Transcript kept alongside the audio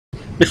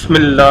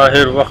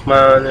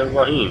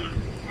Bismillahirrahmanirrahim.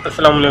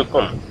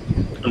 Assalamualaikum.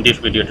 In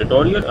this video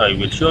tutorial, I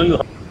will show you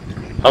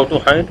how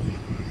to hide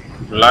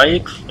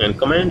likes and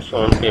comments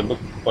on Facebook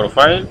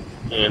profile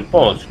and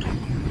post.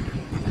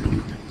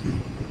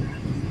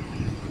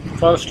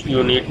 First,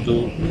 you need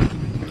to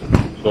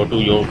go to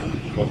your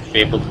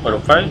Facebook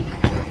profile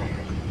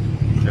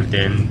and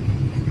then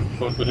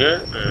go to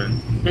here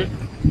and click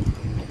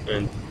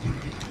and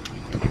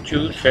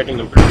choose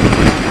setting and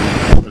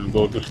preferences and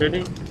go to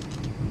setting.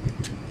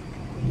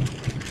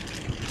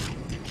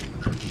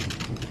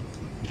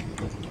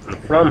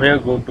 From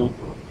here, go to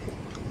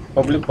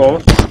public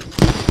post,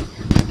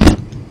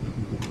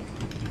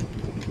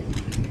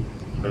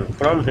 and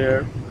from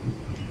here,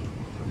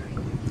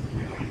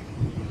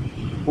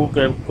 who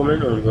can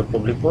comment on your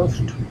public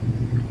post?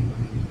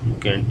 You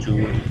can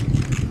choose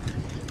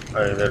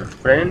either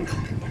friends,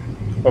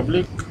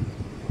 public,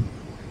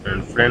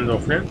 and friends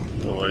of friends.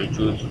 So I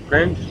choose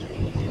friends.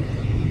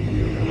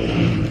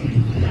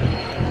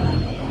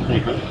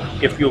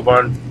 If you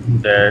want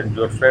that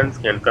your friends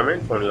can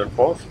comment on your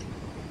post,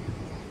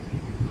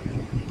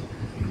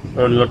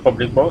 on your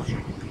public post,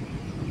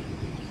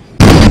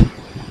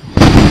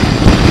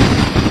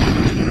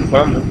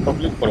 from the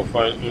public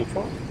profile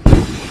info,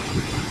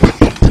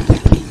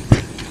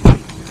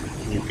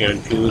 you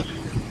can choose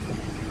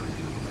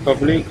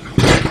public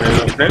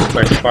friend of friend.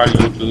 By default,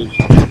 you choose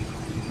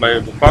by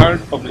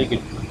default public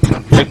is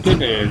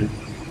selected, and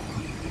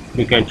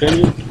you can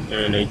change it.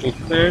 And I choose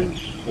friends,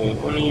 so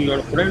only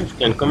your friends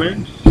can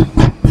comment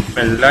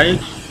and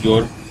like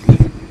your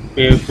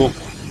Facebook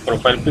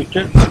profile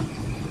picture.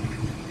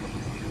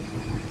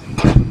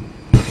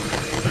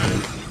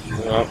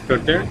 After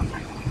that,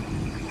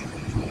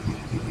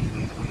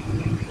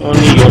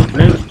 only your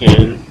friends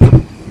can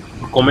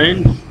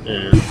comment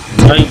and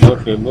like your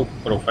Facebook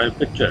profile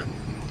picture.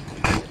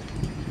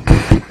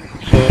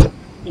 So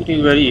it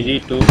is very easy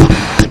to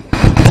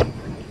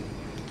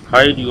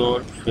hide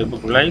your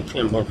Facebook likes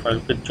and profile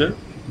picture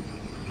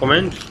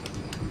comments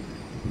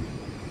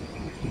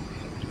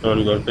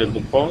on your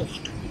Facebook post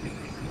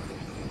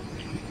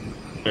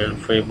and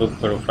Facebook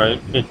profile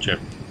picture.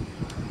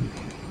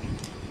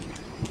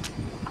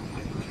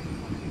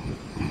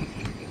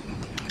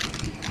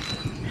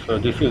 So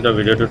this is the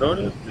video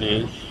tutorial.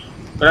 Please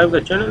subscribe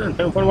the channel and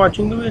thanks for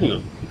watching the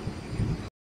video.